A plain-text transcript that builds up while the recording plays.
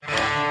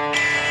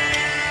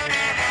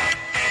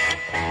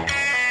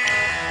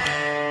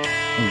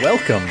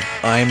welcome.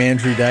 I'm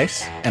Andrew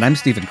Dice. And I'm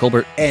Stephen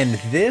Colbert.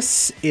 And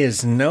this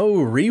is No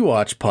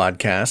Rewatch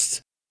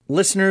Podcast.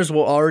 Listeners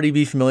will already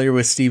be familiar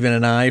with Stephen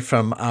and I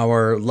from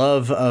our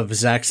love of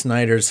Zack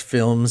Snyder's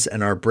films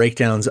and our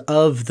breakdowns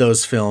of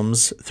those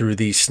films through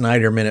the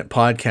Snyder Minute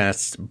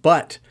podcasts.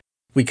 But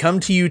we come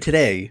to you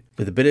today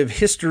with a bit of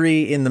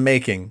history in the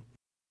making.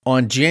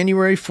 On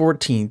January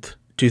 14th,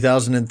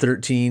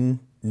 2013,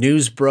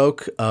 news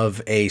broke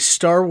of a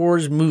Star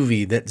Wars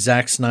movie that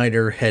Zack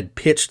Snyder had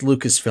pitched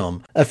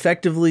Lucasfilm,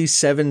 effectively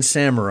Seven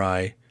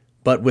Samurai,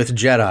 but with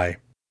Jedi.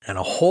 And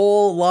a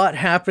whole lot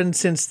happened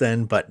since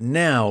then, but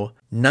now,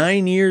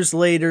 9 years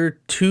later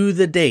to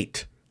the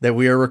date that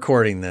we are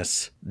recording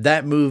this,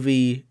 that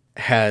movie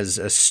has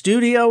a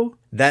studio,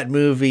 that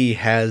movie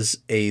has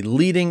a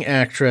leading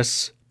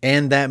actress,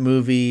 and that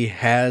movie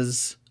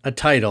has a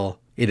title.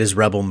 It is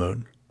Rebel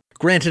Moon.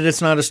 Granted,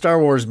 it's not a Star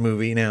Wars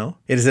movie now.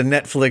 It is a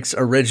Netflix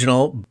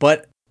original,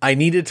 but I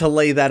needed to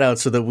lay that out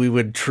so that we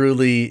would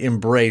truly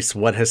embrace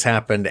what has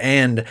happened.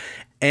 And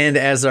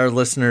as our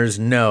listeners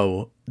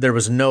know, there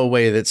was no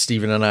way that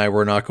Stephen and I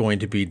were not going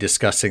to be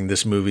discussing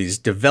this movie's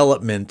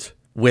development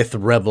with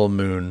Rebel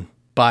Moon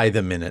by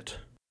the minute.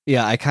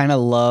 Yeah, I kind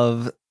of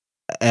love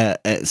 /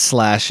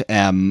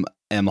 am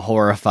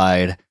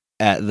horrified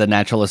at the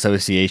natural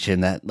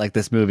association that like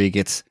this movie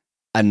gets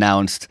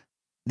announced.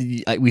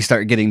 We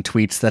start getting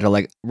tweets that are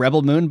like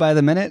Rebel Moon by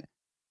the minute,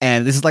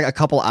 and this is like a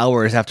couple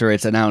hours after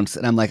it's announced,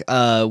 and I'm like,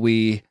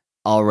 we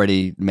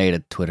already made a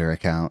Twitter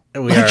account.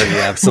 We already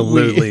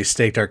absolutely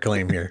staked our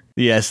claim here.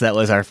 Yes, that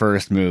was our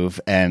first move,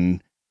 and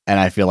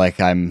I feel like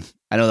I know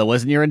that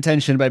wasn't your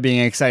intention by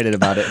being excited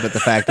about it, but the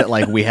fact that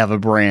like we have a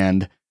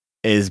brand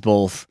is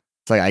both,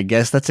 it's like I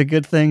guess that's a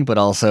good thing, but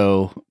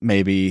also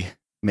maybe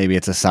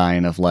it's a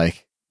sign of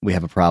like we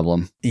have a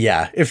problem.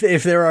 Yeah, if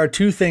there are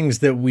two things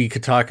that we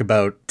could talk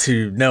about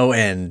to no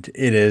end,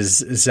 it is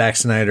Zack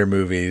Snyder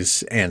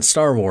movies and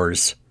Star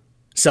Wars.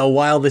 So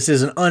while this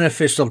is an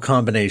unofficial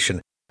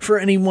combination, for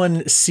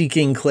anyone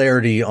seeking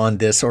clarity on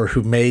this or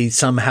who may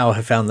somehow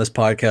have found this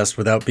podcast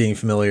without being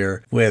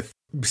familiar with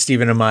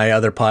Stephen and my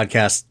other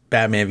podcasts,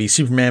 Batman v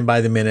Superman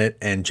by the Minute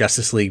and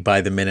Justice League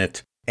by the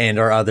Minute, and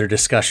our other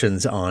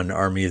discussions on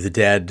Army of the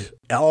Dead,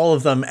 all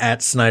of them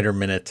at Snyder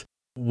Minute,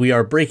 we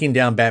are breaking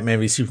down Batman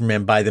v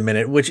Superman by the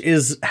minute, which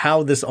is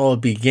how this all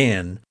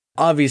began.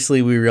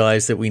 Obviously, we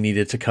realized that we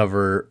needed to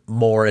cover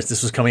more as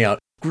this was coming out.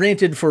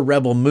 Granted, for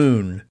Rebel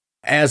Moon,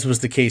 as was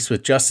the case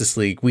with Justice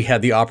League, we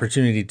had the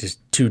opportunity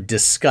to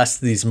discuss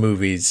these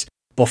movies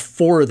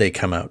before they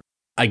come out.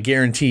 I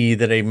guarantee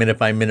that a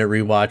minute-by-minute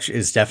rewatch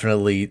is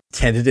definitely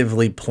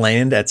tentatively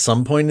planned at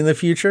some point in the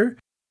future.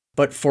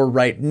 But for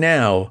right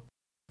now,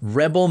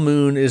 Rebel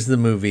Moon is the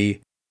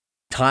movie,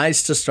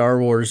 ties to Star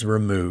Wars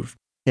removed.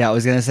 Yeah, I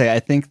was going to say, I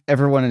think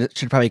everyone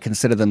should probably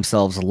consider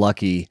themselves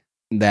lucky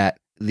that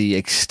the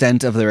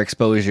extent of their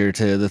exposure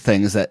to the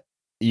things that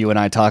you and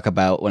I talk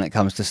about when it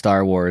comes to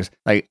Star Wars,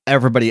 like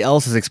everybody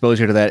else's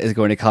exposure to that is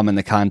going to come in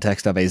the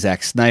context of a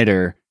Zack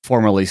Snyder,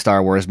 formerly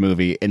Star Wars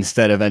movie,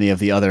 instead of any of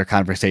the other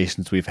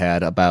conversations we've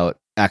had about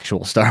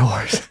actual Star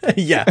Wars.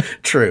 Yeah,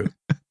 true.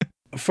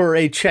 For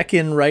a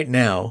check-in right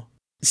now,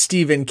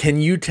 Stephen,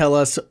 can you tell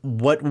us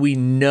what we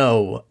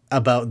know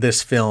about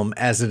this film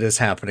as it is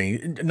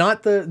happening?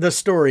 Not the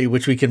story,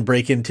 which we can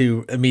break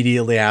into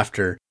immediately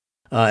after,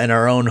 and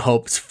our own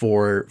hopes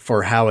for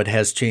how it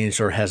has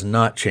changed or has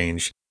not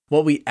changed.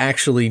 What we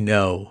actually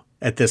know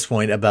at this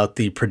point about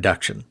the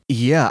production.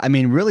 Yeah, I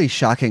mean, really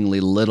shockingly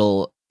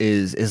little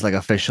is like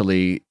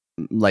officially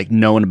like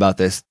known about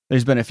this.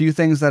 There's been a few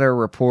things that are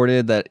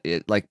reported that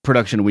like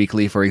Production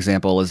Weekly, for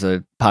example, is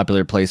a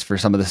popular place for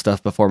some of the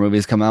stuff before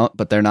movies come out,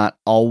 but they're not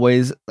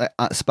always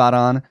spot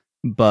on.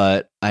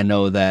 But I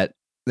know that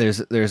there's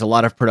a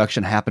lot of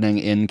production happening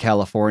in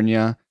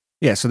California.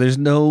 Yeah, so there's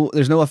no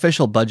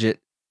official budget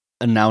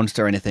announced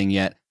or anything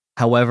yet.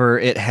 However,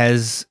 it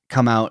has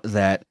come out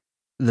that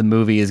the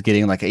movie is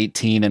getting like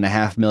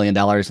 $18.5 million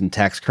in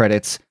tax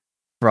credits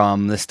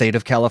from the state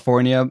of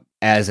California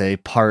as a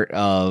part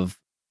of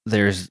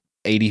there's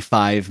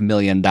 $85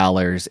 million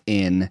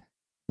in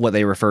what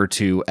they refer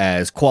to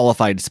as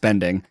qualified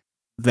spending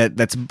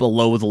that's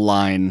below the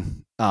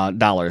line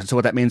dollars. So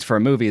what that means for a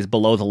movie is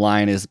below the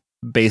line is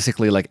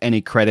basically like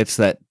any credits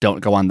that don't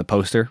go on the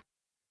poster.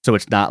 So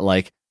it's not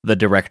like the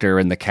director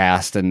and the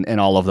cast and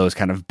all of those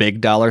kind of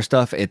big dollar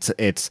stuff.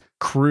 It's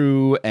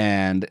crew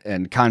and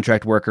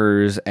contract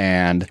workers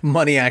and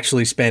money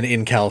actually spent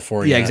in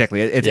California. Yeah,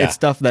 exactly. It's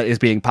stuff that is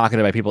being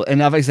pocketed by people.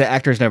 And obviously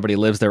actors and everybody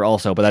lives there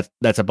also, but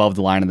that's above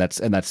the line and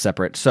that's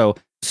separate. So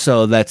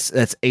that's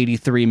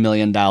 $83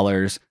 million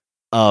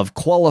of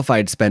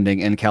qualified spending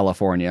in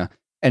California.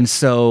 And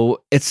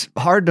so it's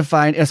hard to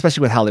find,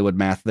 especially with Hollywood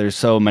math. There's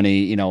so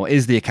many,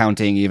 is the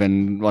accounting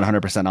even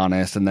 100%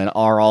 honest? And then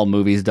are all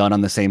movies done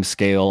on the same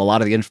scale? A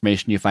lot of the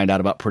information you find out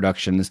about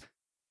productions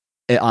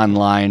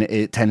online,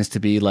 it tends to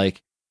be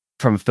like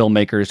from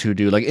filmmakers who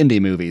do like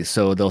indie movies.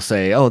 So they'll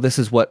say, oh, this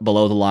is what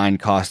below the line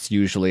costs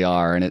usually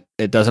are. And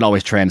it doesn't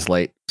always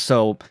translate.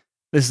 So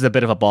this is a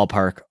bit of a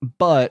ballpark,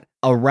 but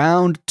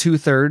around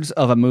 2/3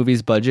 of a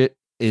movie's budget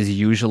is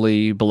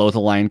usually below the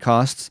line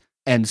costs.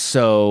 And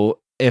so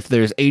if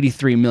there's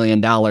 $83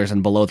 million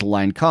in below the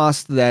line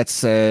costs,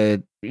 that's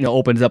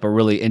opens up a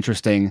really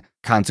interesting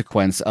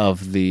consequence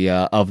of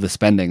the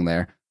spending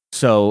there.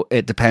 So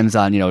it depends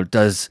on,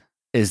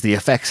 is the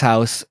effects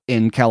house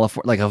in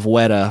California, like if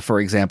Weta, for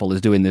example,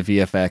 is doing the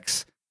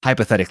VFX,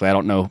 hypothetically, I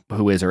don't know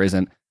who is or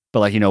isn't, but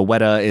like,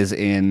 Weta is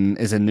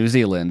in New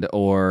Zealand,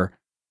 or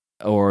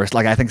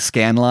like I think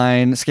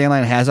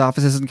Scanline has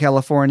offices in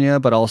California,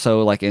 but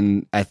also like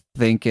in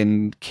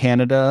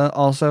Canada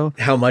also.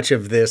 How much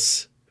of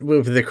this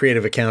with the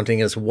creative accounting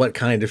is what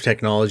kind of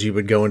technology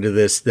would go into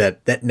this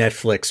that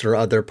Netflix or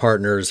other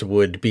partners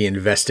would be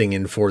investing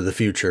in for the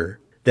future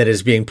that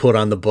is being put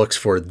on the books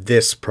for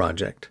this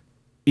project?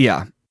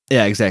 Yeah,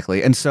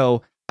 exactly. And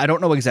so I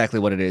don't know exactly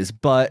what it is,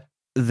 but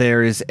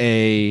there is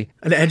an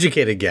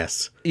educated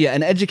guess. Yeah,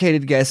 an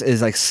educated guess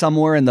is like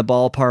somewhere in the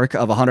ballpark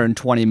of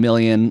 120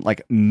 million,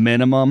 like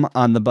minimum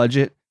on the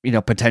budget,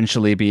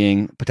 potentially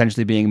being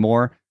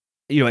more.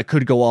 It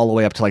could go all the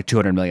way up to like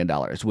 $200 million,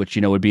 which,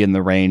 would be in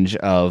the range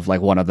of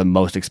like one of the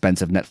most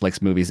expensive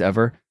Netflix movies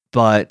ever.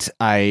 But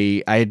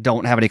I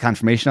don't have any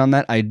confirmation on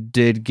that. I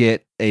did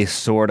get a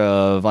sort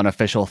of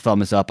unofficial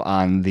thumbs up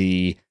on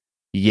the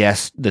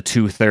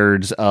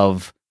 2/3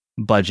 of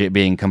budget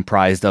being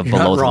comprised of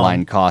below the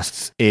line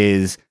costs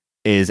is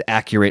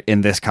accurate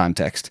in this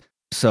context.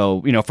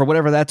 So, for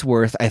whatever that's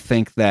worth, I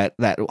think that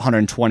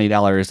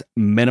 $120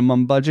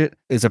 minimum budget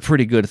is a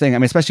pretty good thing. I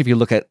mean, especially if you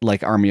look at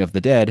like Army of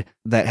the Dead,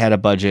 that had a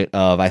budget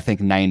of, I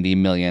think 90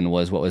 million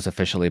was what was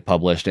officially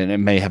published, and it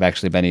may have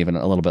actually been even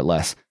a little bit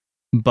less.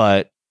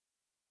 But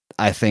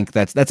I think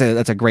that's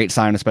a great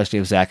sign, especially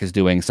if Zack is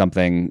doing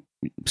something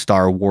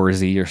Star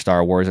Warsy or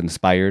Star Wars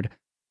inspired.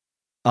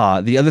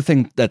 The other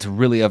thing that's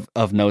really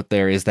of note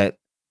there is that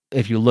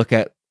if you look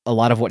at a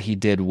lot of what he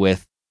did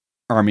with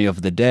Army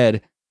of the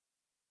Dead,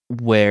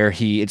 where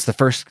it's the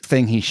first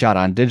thing he shot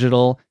on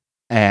digital,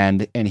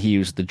 and he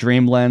used the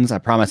Dream Lens. I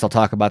promise I'll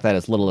talk about that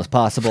as little as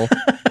possible.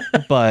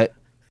 But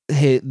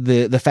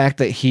the fact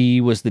that he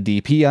was the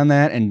DP on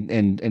that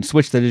and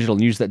switched to digital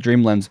and used that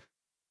Dream Lens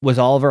was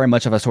all very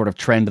much of a sort of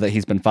trend that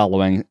he's been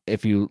following.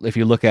 If you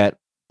look at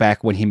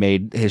back when he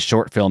made his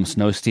short film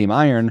Snow, Steam,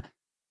 Iron,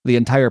 the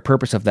entire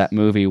purpose of that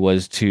movie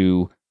was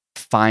to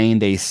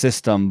find a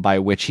system by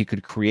which he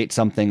could create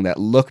something that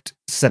looked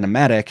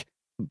cinematic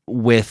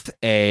with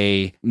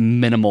a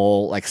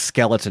minimal like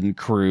skeleton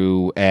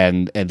crew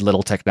and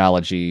little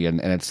technology and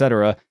et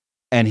cetera.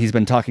 And he's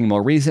been talking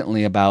more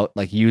recently about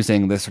like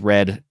using this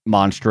red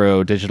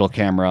Monstro digital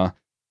camera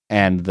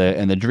and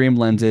the Dream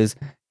Lenses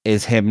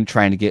is him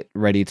trying to get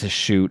ready to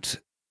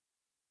shoot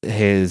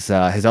his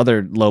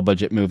other low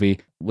budget movie.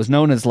 Was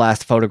known as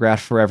Last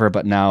Photographed Forever,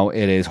 but now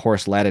it is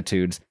Horse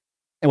Latitudes.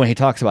 And when he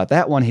talks about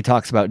that one, he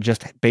talks about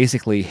just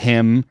basically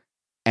him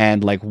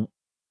and like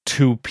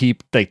two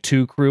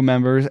crew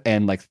members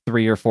and like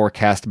 3 or 4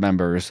 cast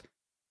members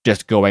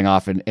just going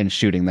off and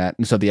shooting that.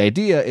 And so the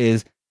idea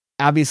is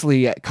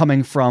obviously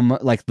coming from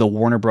like the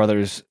Warner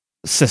Brothers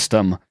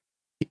system,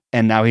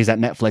 and now he's at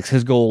Netflix.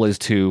 His goal is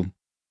to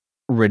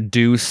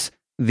reduce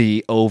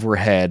the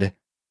overhead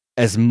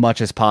as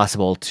much as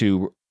possible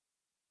to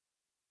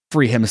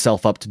free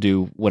himself up to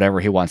do whatever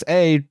he wants.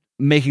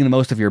 Making the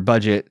most of your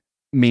budget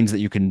means that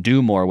you can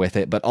do more with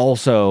it, but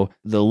also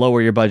the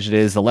lower your budget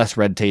is, the less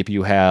red tape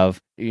you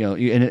have.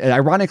 And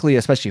ironically,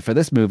 especially for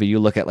this movie, you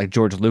look at like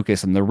George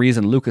Lucas, and the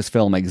reason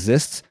Lucasfilm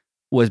exists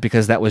was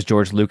because that was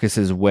George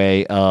Lucas's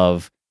way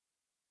of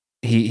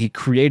he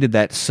created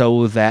that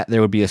so that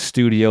there would be a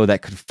studio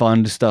that could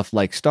fund stuff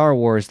like Star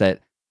Wars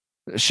that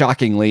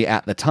shockingly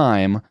at the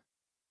time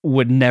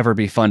would never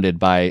be funded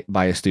by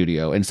a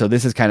studio. And so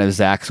this is kind of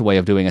Zack's way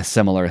of doing a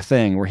similar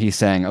thing where he's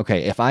saying,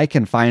 okay, if I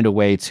can find a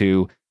way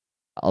to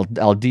I'll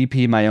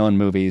DP my own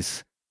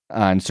movies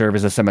and serve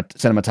as a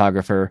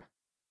cinematographer.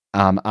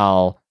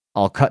 I'll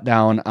cut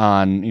down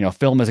on,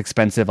 film is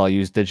expensive. I'll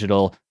use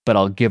digital, but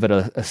I'll give it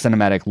a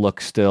cinematic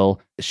look still.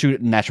 Shoot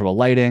it in natural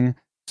lighting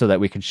so that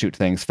we can shoot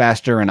things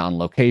faster and on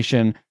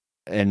location.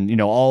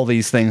 And, all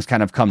these things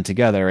kind of come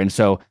together. And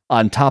so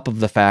on top of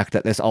the fact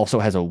that this also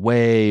has a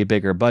way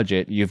bigger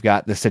budget, you've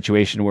got this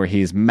situation where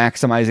he's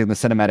maximizing the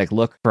cinematic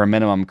look for a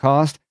minimum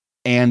cost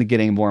and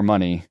getting more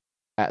money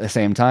at the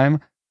same time.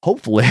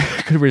 Hopefully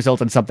could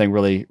result in something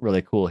really,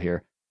 really cool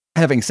here.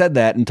 Having said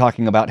that, and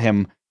talking about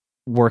him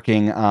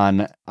working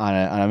on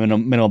a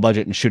minimal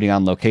budget and shooting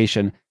on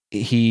location,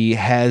 he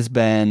has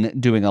been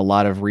doing a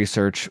lot of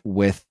research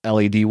with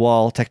LED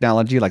wall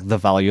technology, like the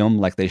volume,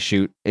 like they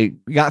shoot.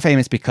 It got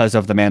famous because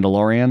of The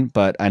Mandalorian,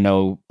 but I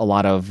know a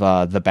lot of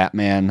the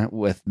Batman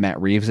with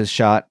Matt Reeves is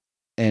shot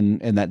in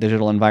that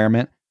digital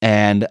environment.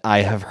 And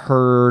I have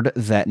heard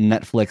that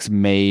Netflix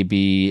may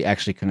be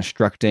actually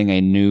constructing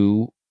a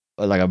new,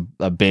 like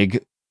a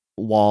big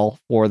wall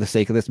for the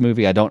sake of this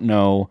movie. I don't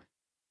know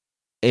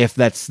if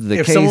that's the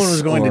case. If someone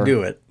was going to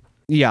do it.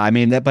 Yeah, I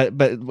mean that, but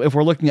if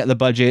we're looking at the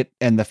budget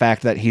and the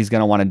fact that he's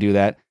going to want to do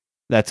that,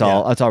 that's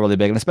all really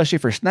big. And especially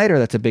for Snyder,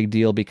 that's a big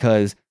deal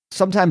because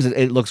sometimes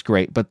it looks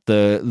great, but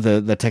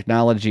the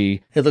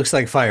technology, it looks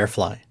like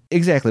Firefly.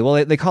 Exactly.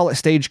 Well, they call it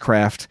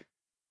stagecraft,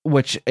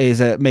 which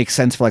is makes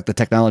sense for like the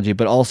technology,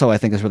 but also I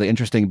think is really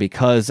interesting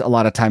because a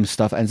lot of times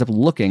stuff ends up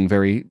looking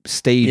very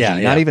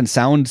stagey, not even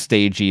sound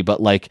stagey, but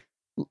like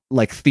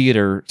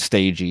theater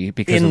stagey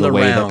because of the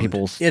way that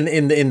people's in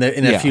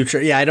the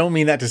future. Yeah, I don't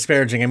mean that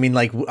disparaging. I mean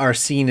like our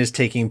scene is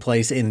taking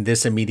place in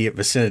this immediate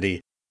vicinity,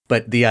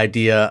 but the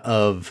idea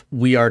of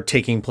we are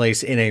taking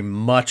place in a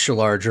much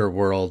larger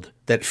world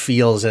that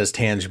feels as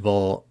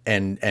tangible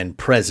and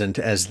present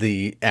as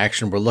the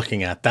action we're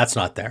looking at, that's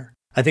not there.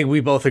 I think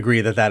we both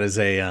agree that is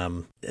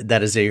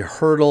a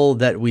hurdle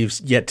that we've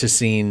yet to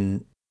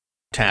seen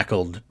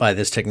tackled by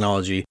this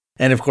technology.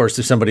 And of course,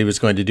 if somebody was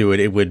going to do it,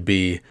 it would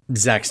be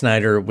Zack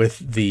Snyder with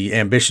the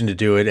ambition to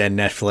do it and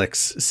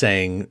Netflix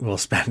saying we'll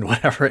spend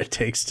whatever it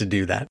takes to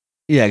do that.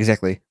 Yeah,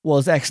 exactly.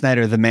 Well, Zack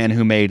Snyder, the man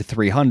who made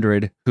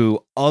 300,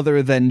 who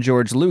other than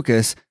George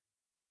Lucas,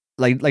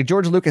 like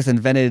George Lucas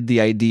invented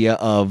the idea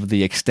of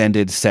the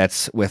extended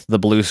sets with the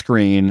blue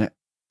screen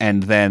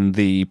and then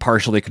the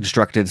partially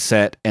constructed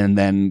set, and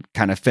then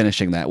kind of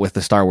finishing that with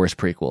the Star Wars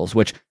prequels,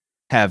 which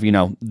have,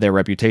 their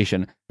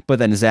reputation. But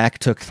then Zack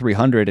took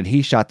 300 and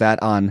he shot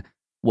that on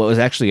what was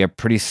actually a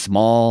pretty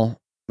small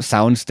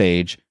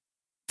soundstage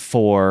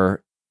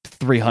for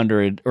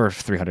for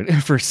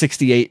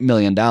 $68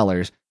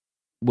 million,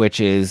 which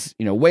is,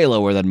 way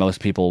lower than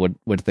most people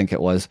would think it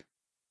was.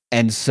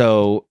 And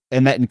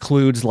that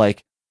includes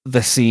like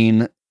the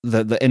scene,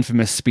 the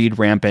infamous speed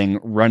ramping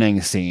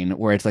running scene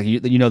where it's like,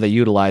 they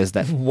utilize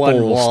that one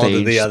full wall stage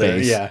to the other.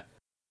 space Yeah.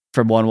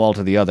 from one wall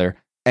to the other.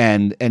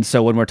 And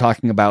so when we're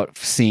talking about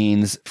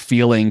scenes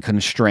feeling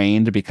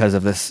constrained because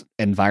of this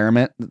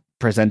environment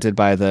presented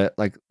by the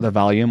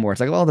volume, where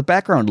it's like, well, the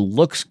background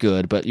looks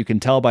good, but you can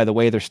tell by the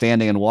way they're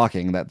standing and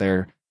walking that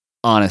they're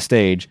on a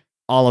stage.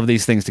 All of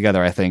these things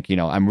together, I think,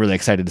 I'm really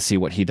excited to see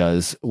what he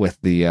does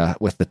with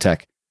the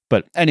tech.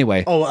 But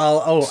anyway.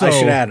 I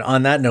should add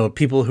on that note,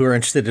 people who are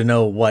interested to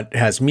know what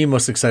has me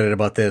most excited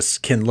about this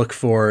can look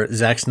for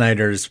Zack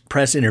Snyder's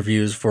press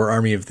interviews for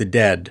Army of the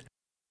Dead,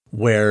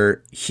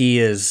 where he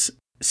is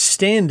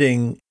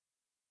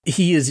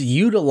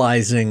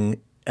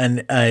utilizing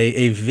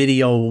a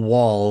video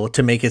wall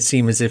to make it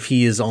seem as if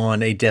he is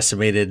on a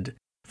decimated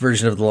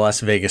version of the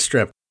Las Vegas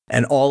Strip.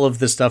 And all of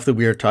the stuff that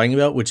we are talking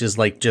about, which is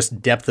like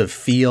just depth of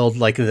field,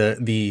 like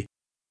the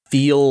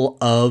feel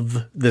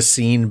of the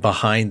scene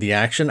behind the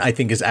action, I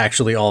think is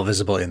actually all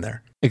visible in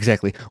there.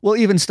 Exactly. Well,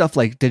 even stuff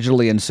like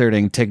digitally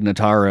inserting Tig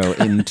Notaro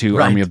into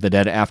right. Army of the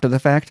Dead after the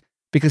fact,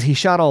 because he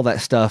shot all that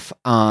stuff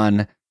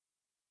on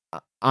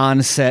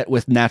set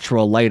with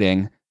natural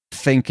lighting,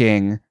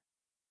 thinking,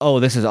 oh,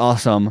 this is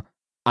awesome.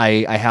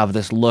 I have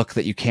this look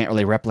that you can't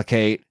really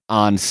replicate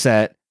on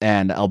set,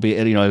 and it'll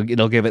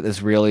give it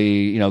this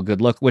really,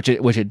 good look, which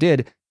it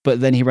did. But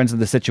then he runs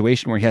into the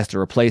situation where he has to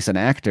replace an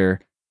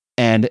actor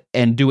and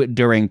do it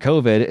during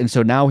COVID. And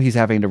so now he's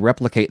having to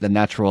replicate the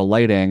natural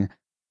lighting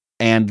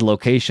and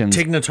locations.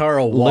 Tig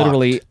Notaro walked.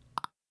 Literally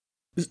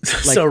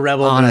so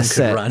Rebel on Moon a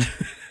set. could run.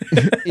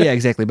 Yeah,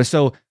 exactly. But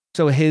so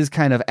his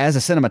kind of, as a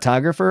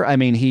cinematographer, I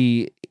mean,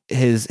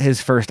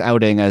 his first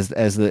outing as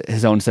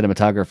his own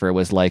cinematographer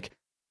was like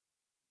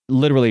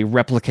literally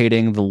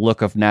replicating the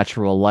look of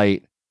natural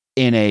light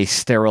in a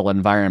sterile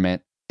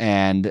environment,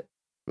 and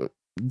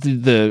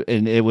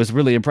it was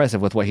really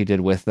impressive with what he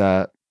did with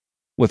Army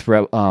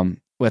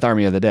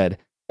of the Dead.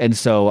 And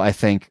so I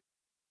think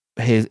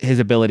his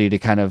ability to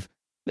kind of,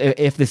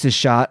 if this is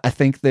shot, I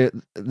think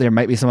there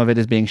might be some of it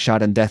is being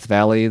shot in Death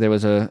Valley. There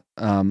was a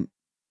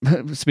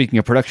speaking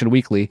of Production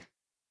Weekly,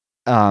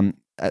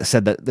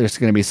 said that there's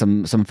going to be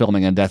some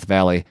filming in Death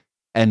Valley.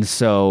 And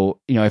so,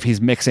 if he's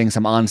mixing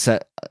some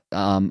on-set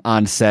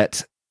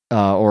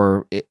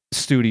or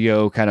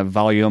studio kind of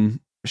volume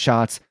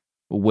shots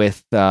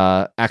with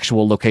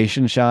actual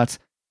location shots,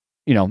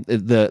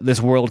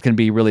 this world can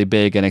be really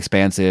big and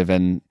expansive.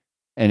 And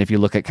if you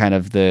look at kind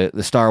of the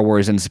Star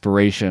Wars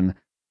inspiration,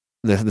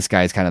 the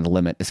sky's kind of the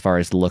limit as far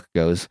as the look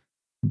goes.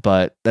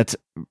 But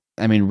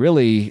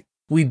really,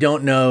 we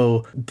don't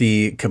know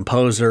the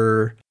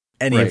composer.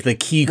 Any of the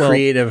key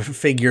creative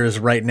figures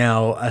right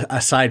now,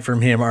 aside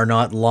from him, are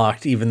not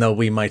locked, even though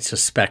we might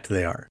suspect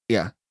they are.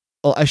 Yeah.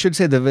 Well, I should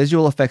say the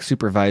visual effects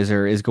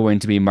supervisor is going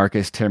to be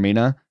Marcus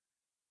Termina,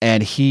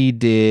 and he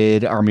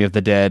did Army of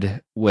the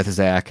Dead with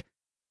Zack,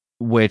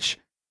 which,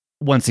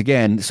 once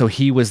again, so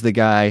he was the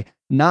guy,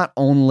 not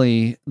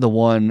only the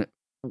one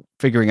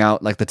figuring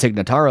out like the Tig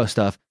Notaro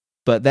stuff,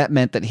 but that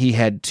meant that he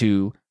had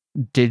to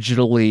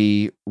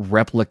digitally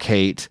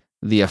replicate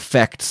the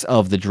effects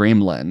of the Dream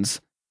Lens.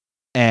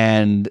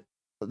 And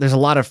there's a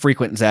lot of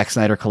frequent Zack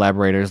Snyder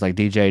collaborators like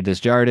DJ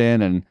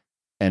Desjardins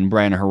and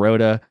Brian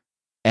Hirota.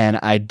 And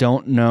I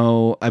don't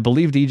know, I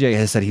believe DJ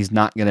has said he's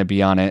not going to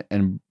be on it,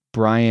 and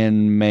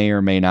Brian may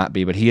or may not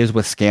be, but he is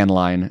with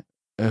Scanline,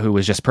 who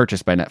was just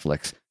purchased by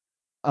Netflix.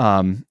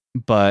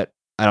 But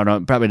I don't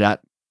know, probably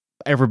not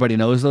everybody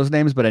knows those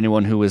names, but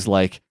anyone who is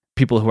like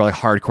people who are like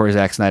hardcore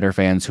Zack Snyder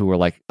fans who were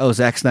like, oh,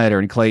 Zack Snyder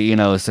and Clay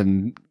Enos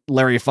and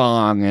Larry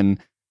Fong and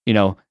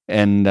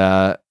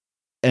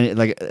and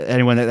like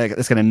anyone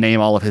that's going to name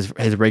all of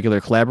his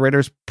regular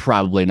collaborators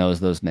probably knows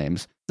those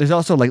names. There's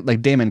also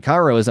like Damon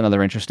Caro is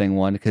another interesting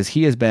one because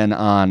he's been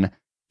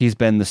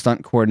the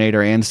stunt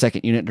coordinator and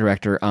second unit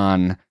director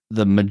on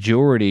the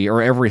majority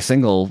or every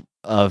single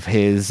of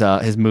his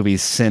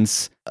movies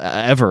since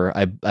ever.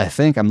 I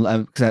think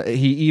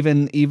he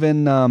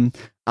even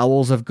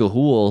Owls of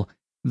Ga'Hoole.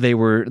 They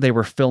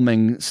were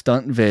filming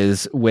stunt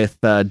viz with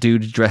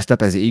dudes dressed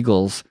up as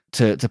eagles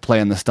to play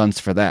on the stunts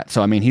for that.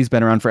 So I mean, he's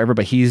been around forever,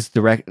 but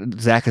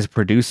Zack is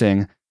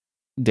producing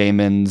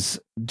Damon's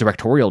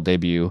directorial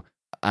debut.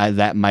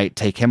 That might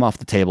take him off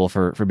the table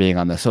for being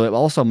on this. So it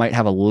also might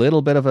have a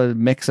little bit of a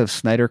mix of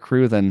Snyder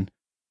crew than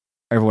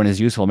everyone is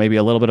useful. Maybe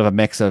a little bit of a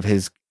mix of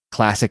his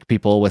classic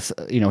people with,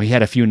 he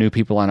had a few new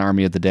people on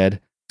Army of the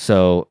Dead.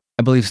 So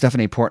I believe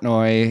Stephanie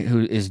Portnoy,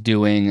 who is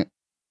doing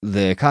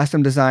the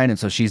costume design, and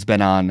so she's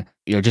been on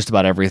just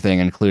about everything,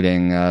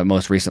 including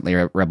most recently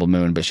Rebel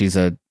Moon, but she's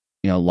a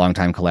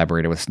longtime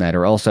collaborator with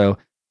Snyder also.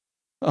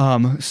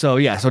 So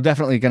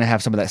definitely going to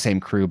have some of that same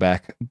crew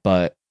back,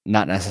 but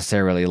not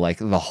necessarily like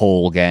the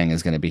whole gang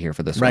is going to be here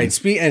for this one.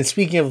 Right. And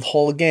speaking of the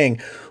whole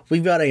gang,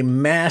 we've got a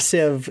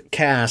massive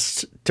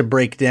cast to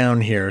break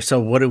down here.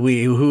 So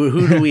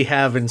who do we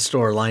have in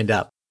store lined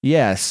up?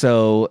 Yeah.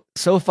 So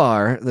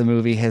far the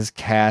movie has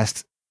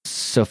cast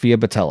Sofia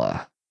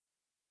Boutella.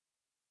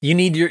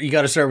 You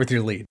got to start with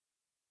your lead,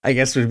 I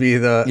guess would be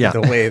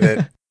the way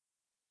that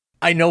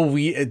I know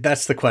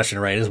that's the question,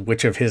 right? Is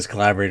which of his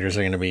collaborators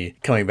are going to be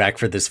coming back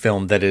for this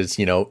film that is,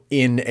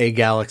 in a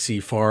galaxy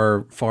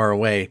far, far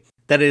away.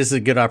 That is a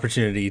good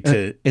opportunity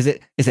to. Is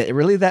it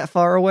really that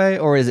far away,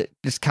 or is it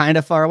just kind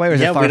of far away, or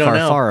is it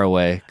far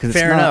away?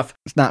 Fair enough.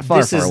 It's not far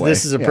away.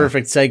 This is a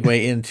perfect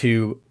segue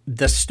into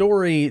the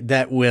story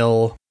that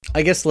will.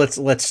 I guess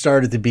let's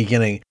start at the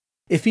beginning.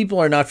 If people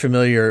are not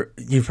familiar,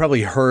 you've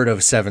probably heard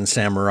of Seven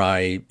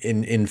Samurai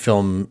in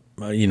film,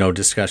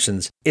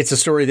 discussions. It's a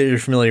story that you're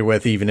familiar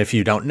with, even if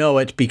you don't know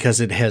it, because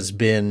it has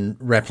been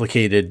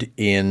replicated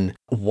in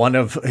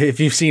if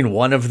you've seen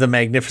one of the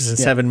Magnificent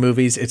Seven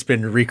movies, it's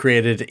been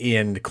recreated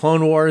in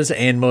Clone Wars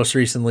and most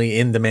recently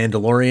in The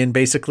Mandalorian,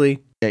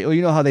 basically. Yeah, well,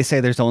 you know how they say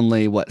there's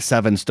only,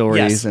 7 stories,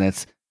 yes. And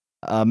it's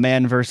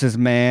man versus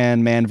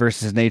man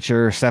versus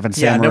nature, Seven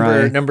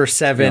Samurai. Number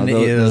 7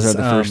 is those are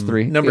the first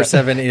 3. Number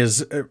 7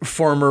 is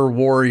former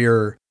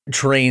warrior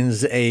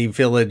trains a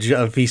village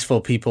of peaceful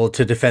people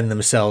to defend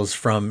themselves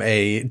from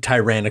a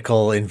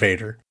tyrannical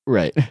invader.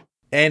 Right.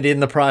 And in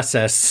the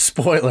process,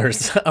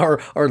 spoilers,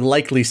 or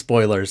likely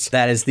spoilers,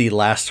 that is the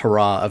last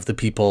hurrah of the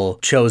people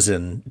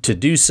chosen to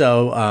do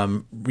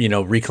so,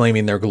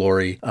 reclaiming their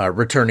glory,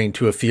 returning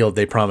to a field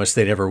they promised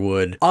they never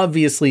would.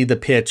 Obviously, the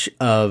pitch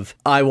of,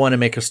 I want to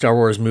make a Star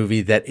Wars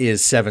movie that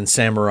is Seven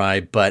Samurai,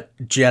 but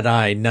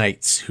Jedi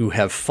Knights who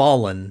have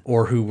fallen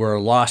or who were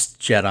lost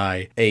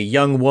Jedi, a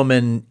young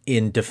woman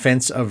in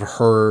defense of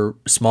her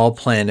small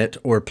planet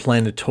or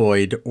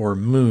planetoid or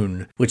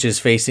moon, which is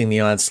facing the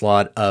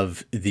onslaught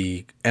of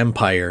the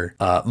Empire,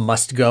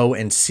 must go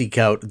and seek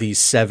out these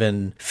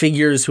 7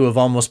 figures who have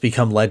almost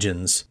become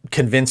legends,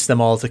 convince them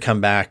all to come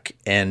back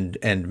and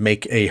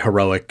make a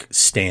heroic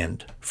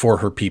stand for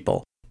her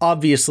people.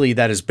 Obviously,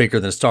 that is bigger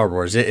than Star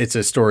Wars. It's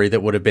a story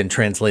that would have been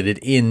translated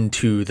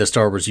into the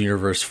Star Wars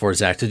universe for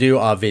Zack to do.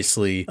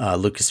 Obviously,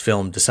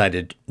 Lucasfilm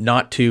decided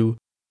not to.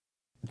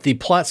 The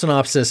plot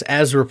synopsis,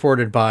 as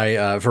reported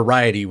by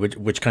Variety,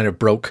 which kind of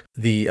broke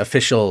the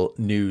official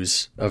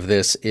news of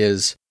this,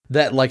 is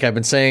that, like I've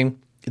been saying,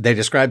 they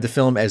described the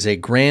film as a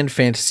grand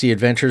fantasy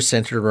adventure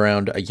centered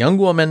around a young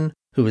woman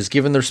who was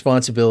given the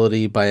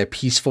responsibility by a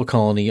peaceful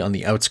colony on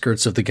the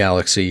outskirts of the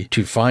galaxy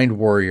to find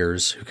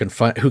warriors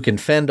who can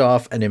fend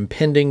off an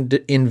impending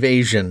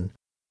invasion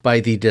by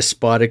the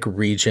despotic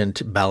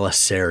regent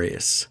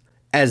Balisarius.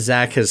 As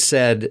Zack has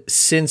said,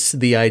 since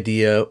the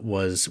idea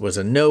was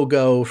a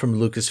no-go from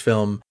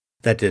Lucasfilm,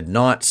 that did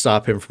not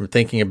stop him from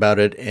thinking about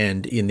it,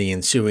 and in the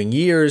ensuing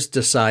years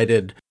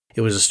decided it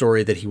was a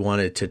story that he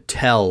wanted to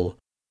tell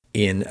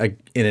in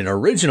an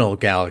original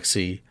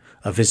galaxy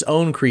of his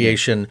own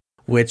creation,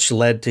 which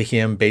led to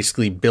him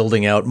basically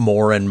building out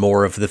more and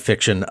more of the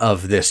fiction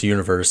of this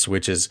universe,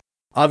 which is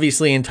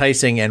obviously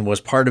enticing and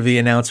was part of the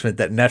announcement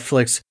that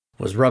Netflix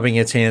was rubbing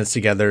its hands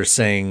together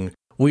saying,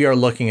 we are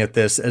looking at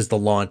this as the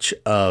launch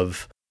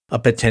of a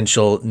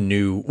potential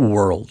new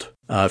world,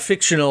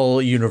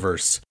 fictional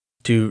universe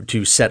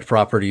to set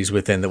properties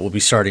within that will be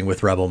starting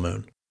with Rebel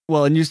Moon.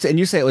 Well, and you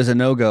say it was a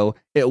no-go.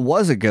 It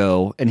was a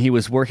go, and he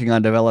was working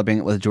on developing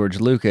it with George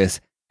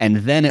Lucas, and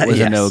then it was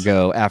a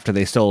no-go after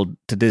they sold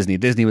to Disney.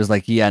 Disney was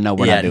like, we're not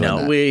doing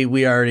that.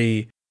 We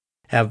already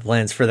have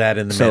plans for that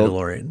in The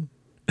Mandalorian.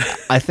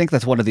 I think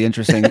that's one of the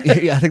interesting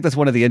I think that's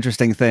one of the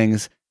interesting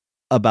things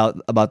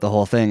about the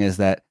whole thing is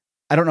that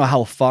I don't know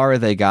how far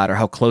they got or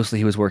how closely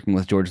he was working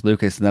with George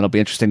Lucas, and that'll be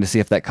interesting to see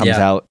if that comes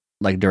out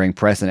like during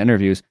press and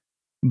interviews.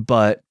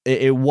 But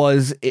it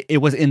was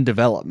in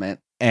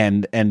development.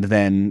 And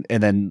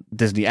then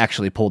Disney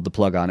actually pulled the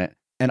plug on it.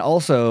 And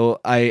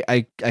also,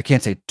 I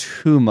can't say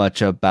too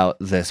much about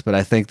this, but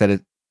I think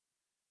that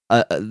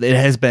it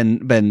has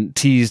been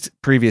teased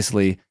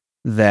previously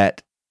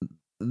that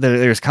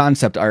there's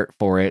concept art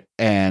for it,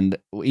 and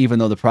even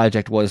though the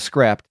project was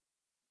scrapped,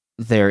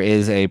 there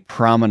is a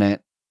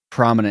prominent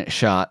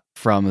shot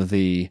from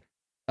the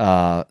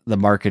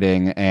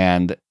marketing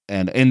and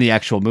in the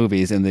actual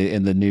movies in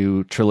the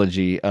new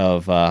trilogy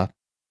of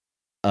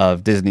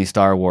Disney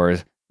Star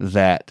Wars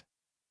that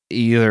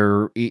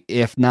either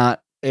if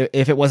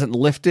it wasn't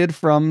lifted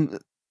from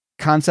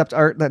concept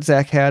art that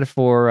Zack had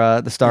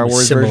for the Star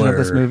Wars version of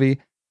this movie,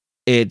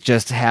 it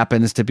just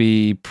happens to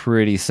be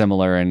pretty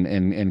similar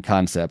in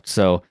concept.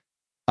 So,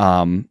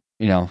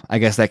 I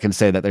guess that can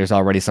say that there's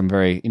already some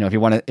very,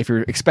 if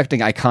you're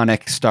expecting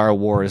iconic Star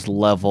Wars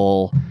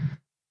level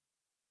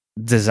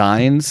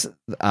designs,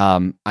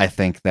 I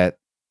think that,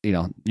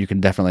 you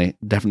can definitely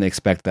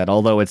expect that.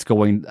 Although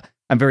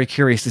I'm very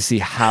curious to see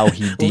how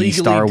he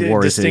Star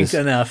Wars distinct is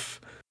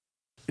enough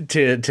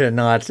to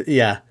not,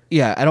 yeah.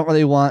 Yeah, I don't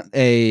really want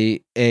I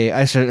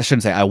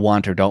shouldn't say I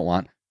want or don't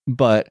want,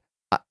 but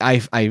I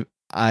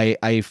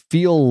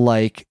feel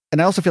like,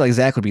 and I also feel like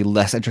Zack would be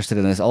less interested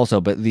in this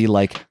also, but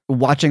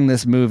watching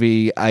this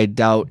movie, I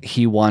doubt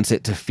he wants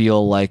it to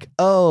feel like,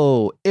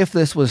 oh, if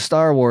this was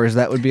Star Wars,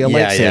 that would be a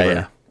lightsaber.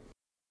 Yeah.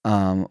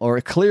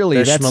 Or clearly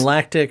the that's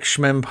schmalactic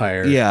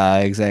schmempire. Yeah,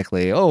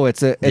 exactly. Oh,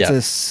 it's a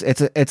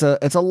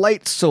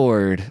light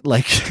sword.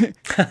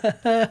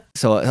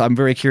 So I'm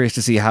very curious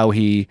to see how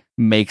he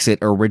makes it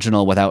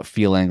original without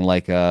feeling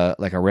like a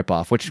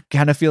ripoff, which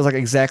kind of feels like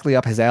exactly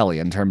up his alley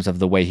in terms of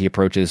the way he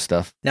approaches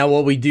stuff. Now,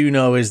 what we do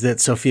know is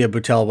that Sophia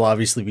Boutelle will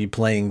obviously be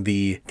playing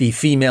the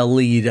female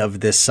lead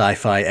of this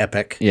sci-fi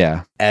epic.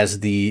 Yeah.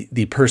 As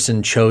the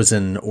person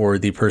chosen, or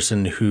the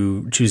person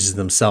who chooses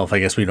themselves. I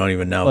guess we don't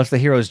even know. Well, it's the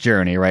hero's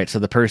journey, right? So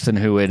the person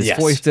who it is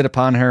foisted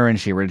upon her and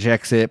she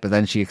rejects it, but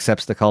then she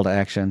accepts the call to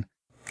action.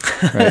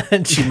 Right?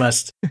 And she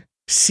must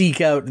seek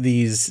out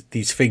these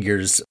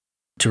figures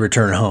to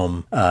return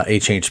home, a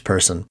changed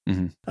person,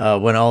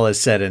 when all is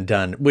said and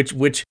done.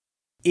 Which,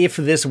 if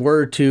this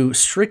were to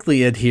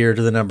strictly adhere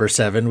to the number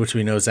 7, which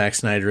we know Zack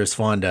Snyder is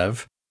fond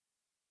of,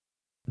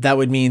 that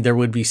would mean there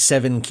would be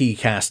 7 key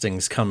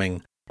castings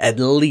coming, at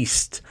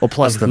least. Well,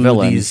 plus the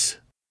villain.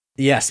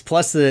 Yes,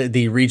 plus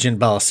the Regent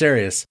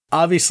Belisarius.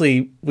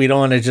 Obviously, we don't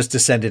want to just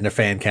descend into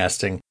fan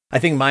casting. I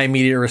think my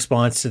immediate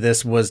response to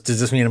this was, does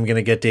this mean I'm going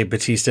to get Dave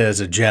Bautista as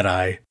a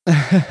Jedi?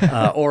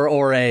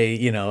 or a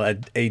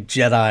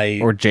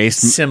Jedi or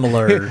Jason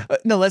similar?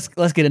 No, let's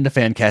get into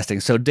fan casting.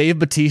 So Dave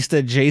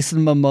Bautista, Jason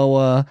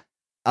Momoa,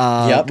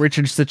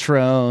 Richard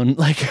Citrone,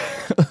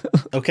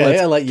 okay,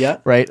 I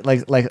like right,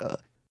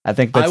 I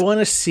think I want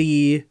to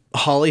see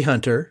Holly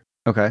Hunter.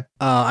 Okay.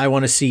 I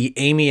want to see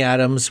Amy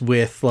Adams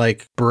with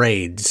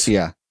braids.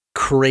 Yeah.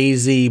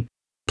 Crazy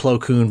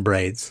Plo Koon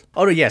braids.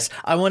 Oh no, yes.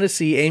 I want to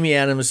see Amy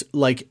Adams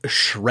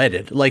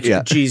shredded.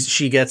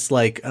 She gets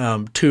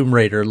Tomb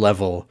Raider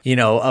level,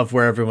 of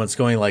where everyone's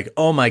going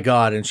oh my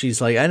God. And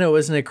she's I know,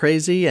 isn't it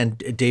crazy? And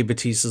Dave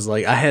Bautista's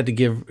I had to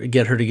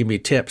get her to give me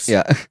tips.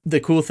 Yeah. The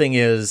cool thing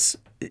is,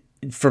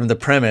 from the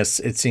premise,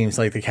 it seems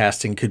like the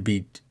casting could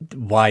be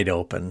wide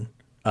open.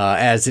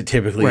 As it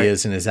typically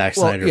is in a Zack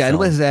Snyder film. And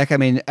with Zack, I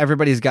mean,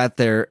 everybody's got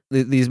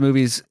these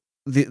movies.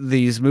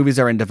 These movies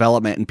are in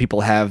development, and people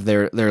have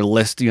their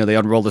list. They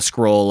unroll the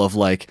scroll of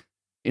Ben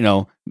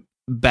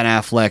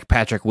Affleck,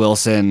 Patrick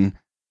Wilson,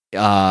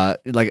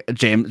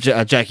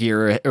 Jackie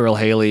Earl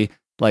Haley,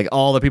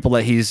 all the people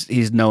that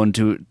he's known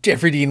to.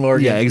 Jeffrey Dean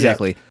Morgan. Yeah,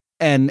 exactly.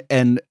 Yeah.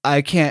 And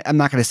I'm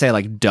not going to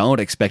say don't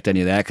expect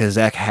any of that, because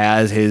Zack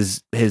has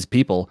his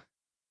people.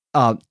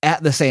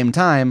 At the same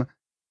time,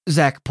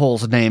 Zack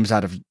pulls names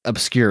out of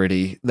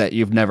obscurity that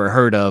you've never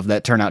heard of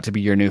that turn out to be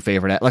your new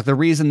favorite. The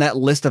reason that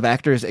list of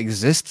actors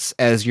exists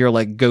as your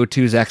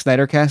go-to Zack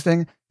Snyder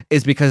casting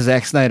is because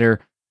Zack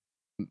Snyder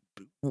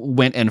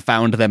went and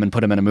found them and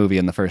put them in a movie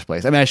in the first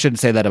place. I mean, I shouldn't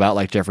say that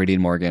about Jeffrey Dean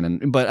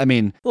Morgan, but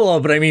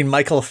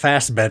Michael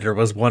Fassbender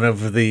was one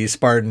of the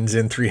Spartans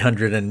in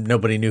 300, and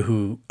nobody knew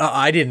who.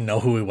 I didn't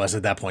know who he was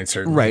at that point.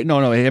 Certainly, right?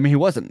 No. I mean, he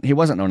wasn't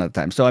known at the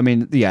time. So I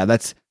mean, yeah,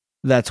 that's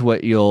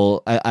what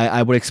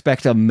I would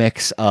expect, a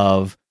mix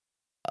of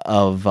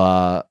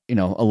a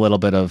little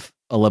bit of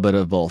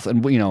both.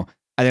 And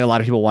I think a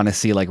lot of people want to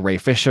see Ray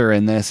Fisher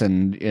in this,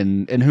 and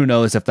who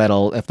knows if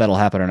that'll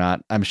happen or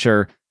not. I'm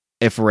sure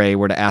if Ray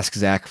were to ask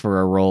Zack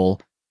for a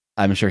role,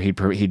 I'm sure he'd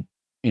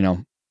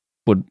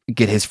would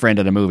get his friend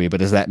in a movie. But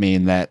does that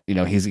mean that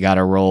he's got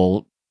a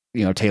role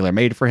tailor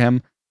made for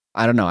him?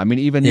 I don't know. I mean,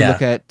 even you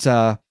look at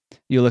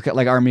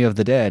Army of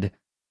the Dead,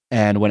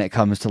 and when it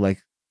comes to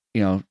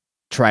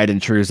tried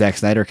and true Zack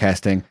Snyder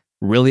casting,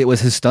 really it was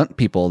his stunt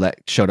people that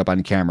showed up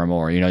on camera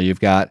more. You've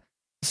got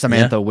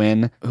Samantha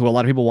Wynn, who a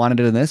lot of people wanted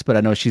in this, but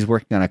I know she's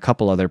working on a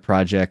couple other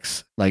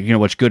projects,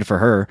 which good for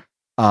her.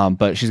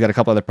 But she's got a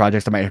couple other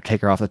projects that might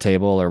take her off the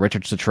table. Or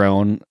Richard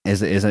Citrone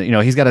is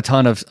he's got a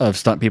ton of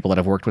stunt people that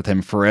have worked with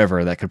him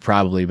forever that could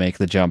probably make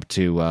the jump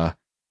to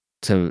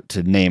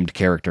named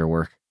character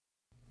work.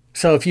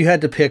 So if you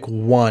had to pick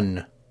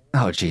one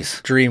Oh,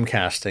 jeez. Dream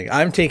casting.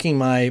 I'm taking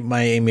my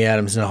Amy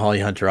Adams and Holly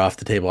Hunter off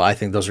the table. I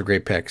think those are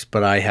great picks,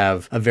 but I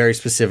have a very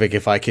specific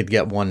if I could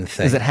get one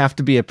thing. Does it have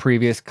to be a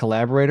previous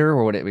collaborator,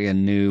 or would it be a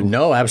new?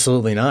 No,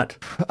 absolutely not.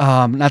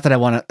 Not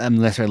that I'm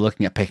necessarily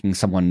looking at picking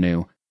someone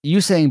new.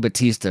 You saying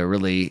Batista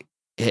really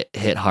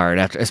hit hard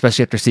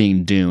especially after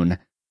seeing Dune.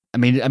 I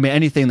mean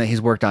anything that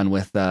he's worked on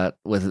with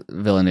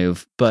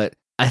Villeneuve, but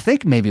I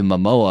think maybe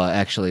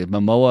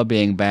Momoa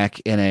being back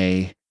in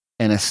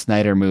a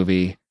Snyder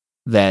movie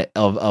that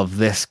of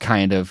this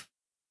kind of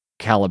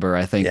caliber,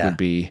 I think would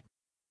be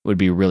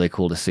really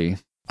cool to see.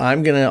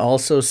 I'm gonna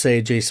also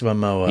say Jason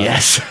Momoa.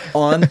 Yes,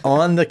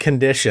 on the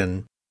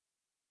condition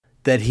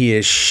that he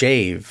is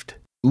shaved.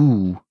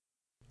 Ooh,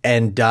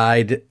 and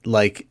dyed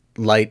like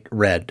light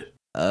red.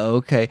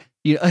 Okay,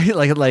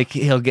 like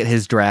he'll get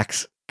his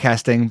Drax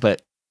casting,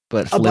 but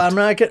flipped.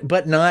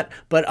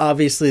 But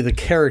obviously the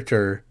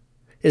character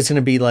is going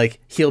to be like,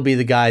 he'll be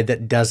the guy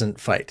that doesn't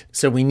fight.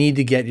 So we need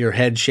to get your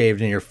head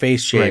shaved and your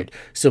face shaved,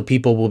 so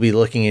people will be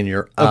looking in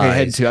your eyes. Okay,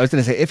 head too. I was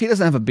going to say, if he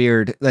doesn't have a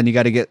beard, then you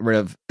got to get rid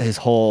of his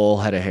whole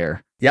head of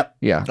hair. Yep.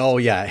 Yeah. Oh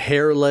yeah,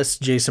 hairless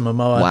Jason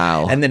Momoa.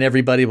 Wow. And then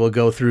everybody will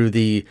go through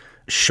the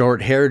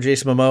short hair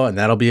Jason Momoa, and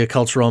that'll be a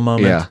cultural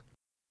moment. Yeah.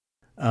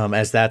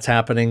 As that's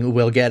happening,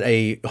 we'll get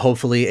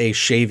hopefully a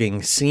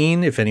shaving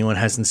scene. If anyone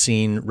hasn't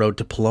seen Road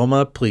to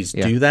Paloma, please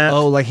do that.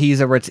 Oh, like he's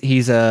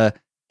the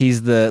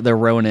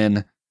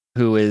Ronin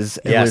who is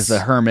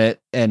the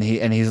hermit, and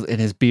he's in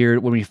his beard.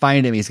 When we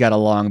find him, he's got a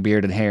long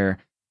beard and hair,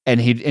 and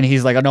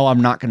he's like, oh no,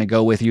 I'm not going to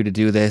go with you to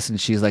do this.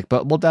 And she's like,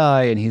 but we'll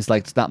die. And he's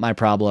like, it's not my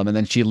problem. And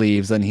then she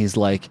leaves, and he's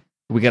like,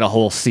 we get a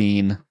whole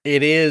scene.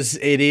 It is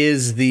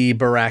the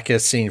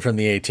Baracus scene from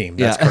the A-Team.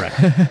 That's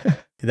correct.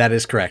 That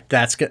is correct.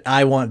 That's good.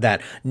 I want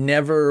that.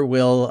 Never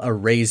will a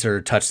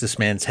razor touch this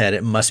man's head.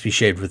 It must be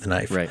shaved with a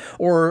knife, right?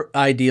 Or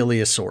ideally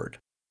a sword.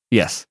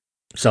 Yes.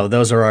 So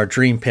those are our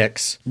dream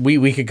picks.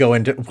 We could go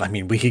into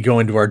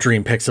our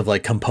dream picks of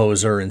like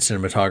composer and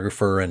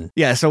cinematographer and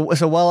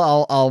So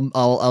while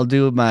I'll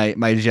do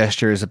my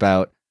gestures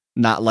about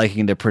not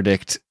liking to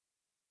predict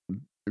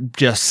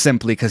just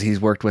simply because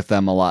he's worked with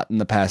them a lot in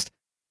the past.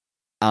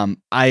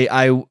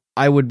 I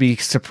would be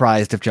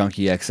surprised if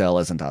Junkie XL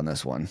isn't on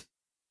this one.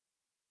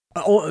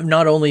 Oh,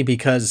 not only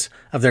because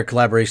of their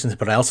collaborations,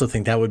 but I also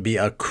think that would be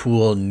a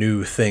cool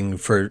new thing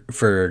for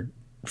Tom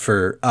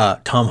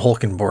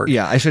Holkenborg.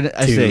 Yeah, I say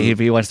if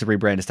he wants to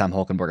rebrand as Tom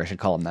Holkenborg, I should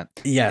call him that.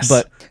 Yes,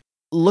 but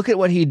look at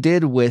what he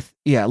did with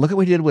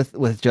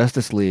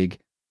Justice League.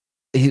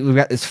 We've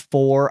got this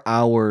 4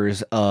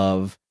 hours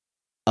of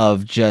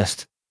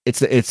just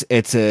it's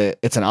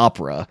an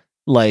opera,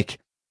 like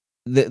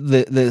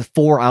the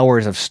 4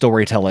 hours of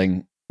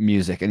storytelling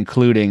music,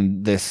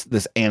 including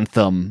this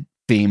anthem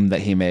theme that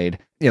he made.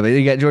 Yeah, but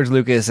you got George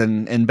Lucas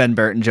and Ben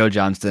Barrett and Joe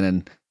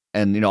Johnston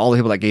and all the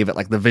people that gave it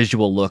like the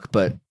visual look,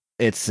 but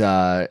it's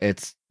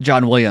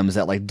John Williams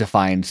that like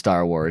defined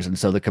Star Wars, and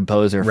so the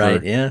composer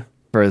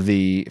for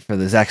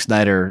the Zack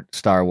Snyder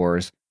Star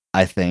Wars,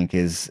 I think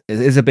is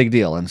a big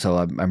deal, and so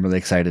I'm really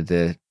excited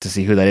to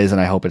see who that is, and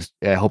I hope it's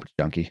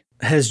Junkie.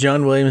 Has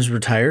John Williams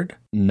retired?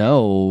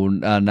 No,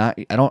 not.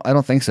 I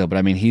don't think so, but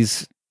I mean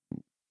he's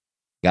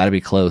got to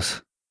be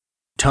close.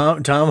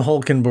 Tom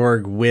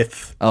Holkenborg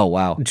with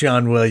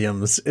John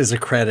Williams is a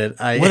credit.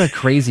 What a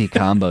crazy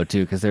combo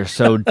too, because they're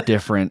so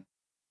different,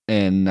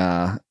 and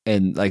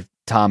like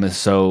Tom is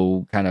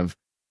so kind of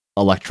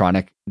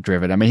electronic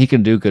driven. I mean, he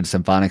can do good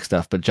symphonic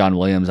stuff, but John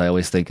Williams, I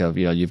always think of,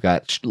 you've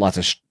got a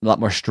lot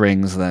more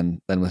strings than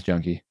with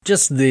Junkie.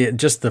 Just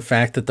the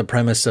fact that the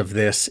premise of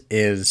this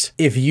is,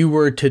 if you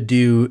were to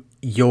do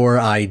your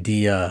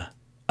idea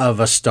of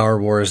a Star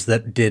Wars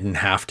that didn't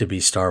have to be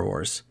Star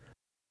Wars.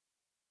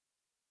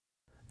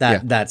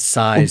 That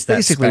size, that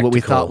basically spectacle. What we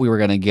thought we were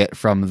going to get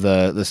from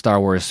the Star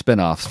Wars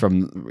spinoffs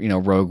from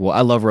Rogue One.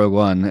 I love Rogue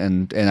One,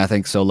 and I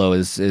think Solo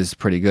is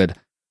pretty good,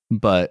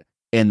 but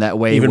in that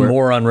way, even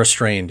more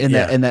unrestrained. In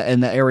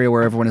that area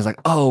where everyone is like,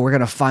 oh, we're going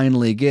to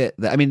finally get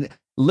that. I mean,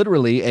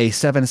 literally, a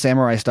 7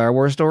 Samurai Star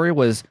Wars story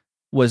was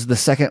the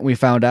second we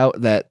found out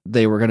that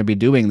they were going to be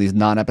doing these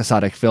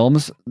non-episodic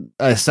films.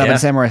 7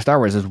 Samurai Star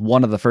Wars is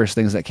one of the first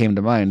things that came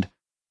to mind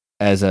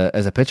as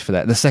a pitch for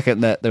that. The second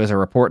that there was a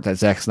report that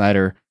Zack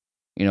Snyder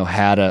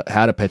had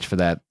a pitch for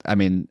that. I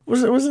mean,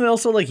 wasn't it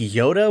also like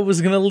Yoda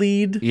was going to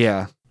lead?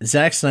 Yeah.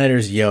 Zack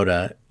Snyder's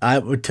Yoda.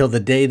 Till the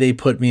day they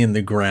put me in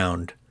the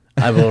ground,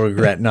 I will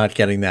regret not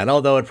getting that.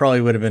 Although it probably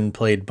would have been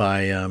played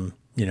by, Lawrence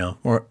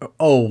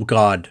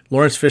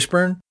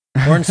Fishburne.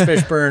 Lawrence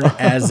Fishburne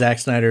as Zack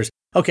Snyder's.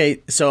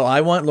 Okay, so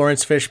I want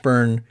Lawrence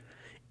Fishburne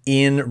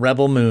in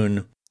Rebel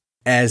Moon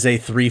as a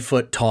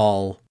 3-foot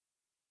tall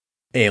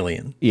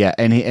alien. Yeah,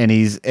 and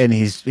he's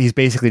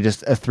basically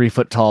just a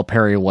 3-foot tall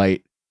Perry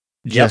White.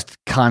 Just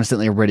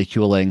constantly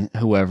ridiculing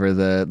whoever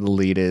the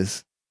lead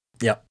is.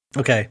 Yep.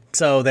 Okay.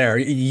 So there,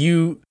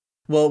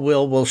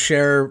 we'll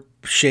share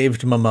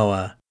shaved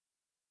Momoa,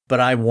 but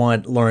I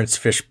want Lawrence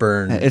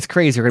Fishburne. It's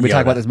crazy. We're gonna be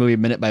talking about this movie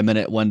minute by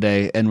minute one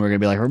day, and we're gonna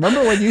be like,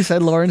 "Remember when you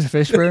said Lawrence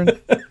Fishburne?"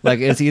 Like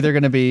it's either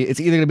gonna be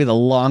the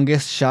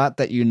longest shot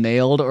that you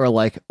nailed, or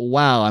like,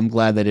 wow, I'm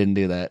glad they didn't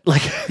do that.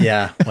 Like,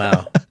 yeah,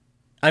 wow.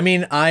 I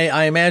mean,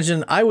 I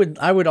imagine I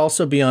would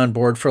also be on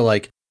board for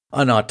like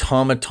an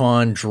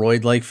automaton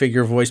droid-like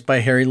figure voiced by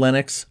Harry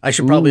Lennox. I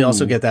should probably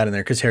also get that in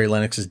there because Harry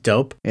Lennox is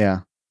dope.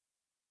 Yeah.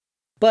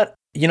 But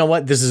you know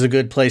what? This is a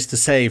good place to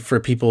say for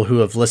people who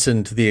have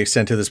listened to the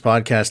extent of this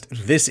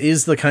podcast, this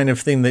is the kind of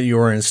thing that you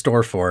are in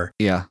store for.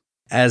 Yeah.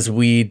 As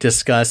we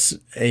discuss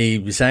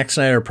a Zack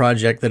Snyder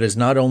project that is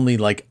not only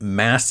like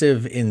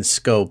massive in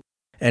scope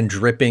and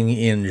dripping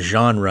in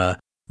genre,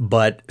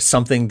 but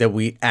something that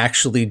we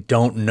actually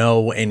don't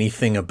know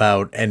anything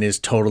about and is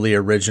totally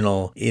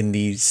original in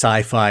the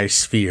sci-fi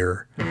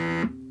sphere.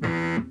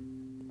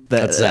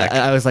 That's Zach.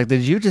 I was like,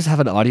 did you just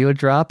have an audio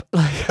drop?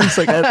 Like, I was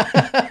like,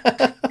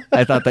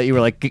 I thought that you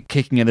were like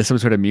kicking into some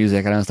sort of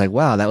music, and I was like,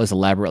 wow, that was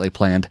elaborately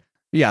planned.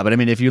 Yeah, but I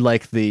mean, if you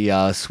like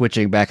the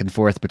switching back and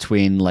forth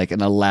between like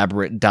an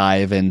elaborate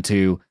dive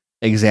into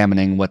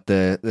examining what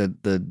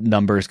the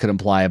numbers could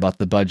imply about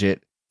the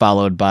budget,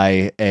 followed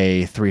by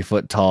a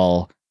 3-foot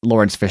tall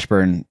Lawrence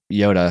Fishburne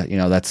Yoda, you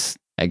know,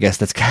 I guess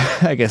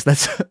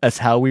that's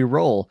how we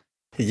roll.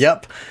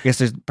 Yep. I guess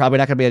there's probably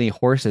not going to be any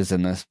horses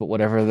in this, but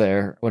whatever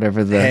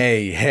the...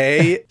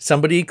 Hey,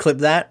 somebody clip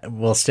that.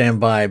 We'll stand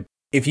by.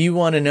 If you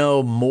want to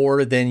know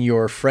more than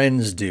your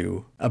friends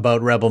do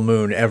about Rebel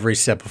Moon every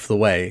step of the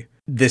way,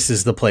 this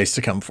is the place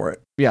to come for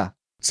it. Yeah.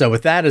 So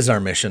with that as our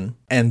mission,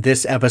 and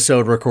this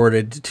episode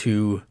recorded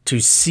to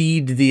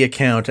seed the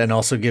account and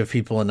also give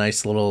people a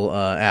nice little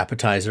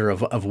appetizer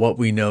of what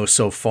we know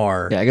so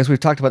far. Yeah, I guess we've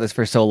talked about this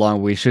for so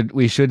long. We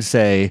should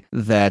say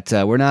that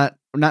we're not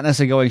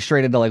necessarily going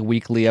straight into like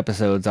weekly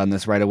episodes on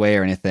this right away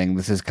or anything.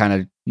 This is kind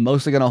of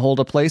mostly going to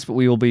hold a place, but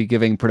we will be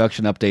giving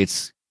production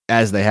updates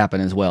as they happen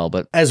as well.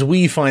 But as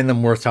we find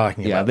them worth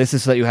talking about. Yeah, this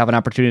is so that you have an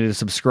opportunity to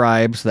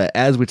subscribe, so that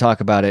as we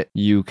talk about it,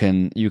 you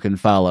can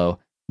follow.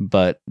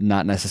 But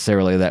not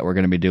necessarily that we're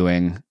going to be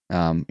doing,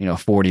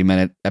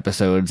 40-minute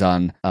episodes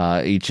on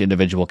each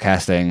individual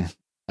casting.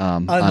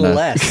 Unless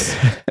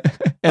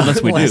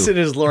we do. Unless it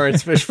is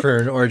Lawrence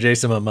Fishburne or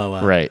Jason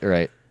Momoa.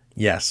 Right.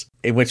 Yes.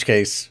 In which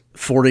case,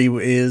 40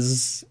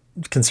 is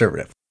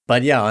conservative.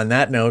 But yeah, on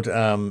that note,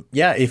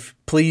 if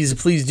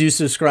please do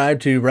subscribe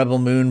to Rebel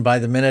Moon by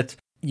the Minute.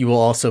 You will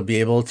also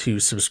be able to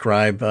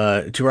subscribe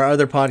to our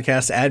other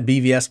podcasts at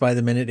BVS by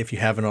the Minute if you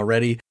haven't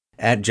already,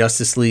 at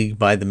Justice League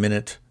by the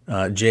Minute,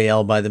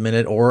 JL by the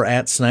Minute, or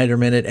at Snyder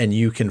Minute, and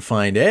you can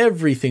find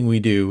everything we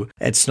do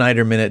at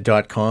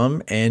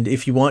SnyderMinute.com. And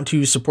if you want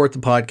to support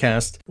if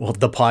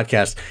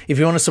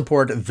you want to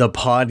support the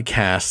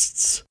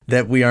podcasts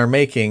that we are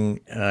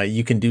making,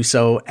 you can do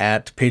so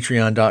at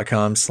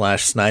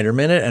Patreon.com/Snyder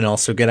Minute, and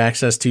also get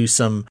access to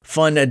some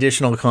fun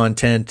additional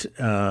content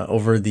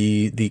over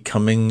the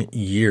coming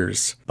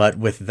years. But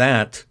with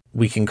that,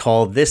 we can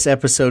call this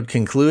episode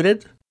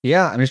concluded.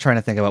 Yeah, I'm just trying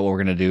to think about what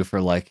we're going to do for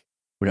like,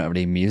 we don't have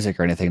any music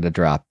or anything to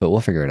drop, but we'll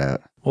figure it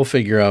out. We'll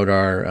figure out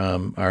our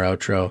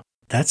outro.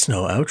 That's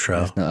no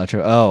outro. That's no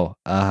outro. Oh,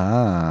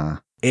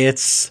 aha.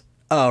 It's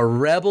a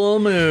Rebel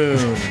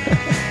Moon.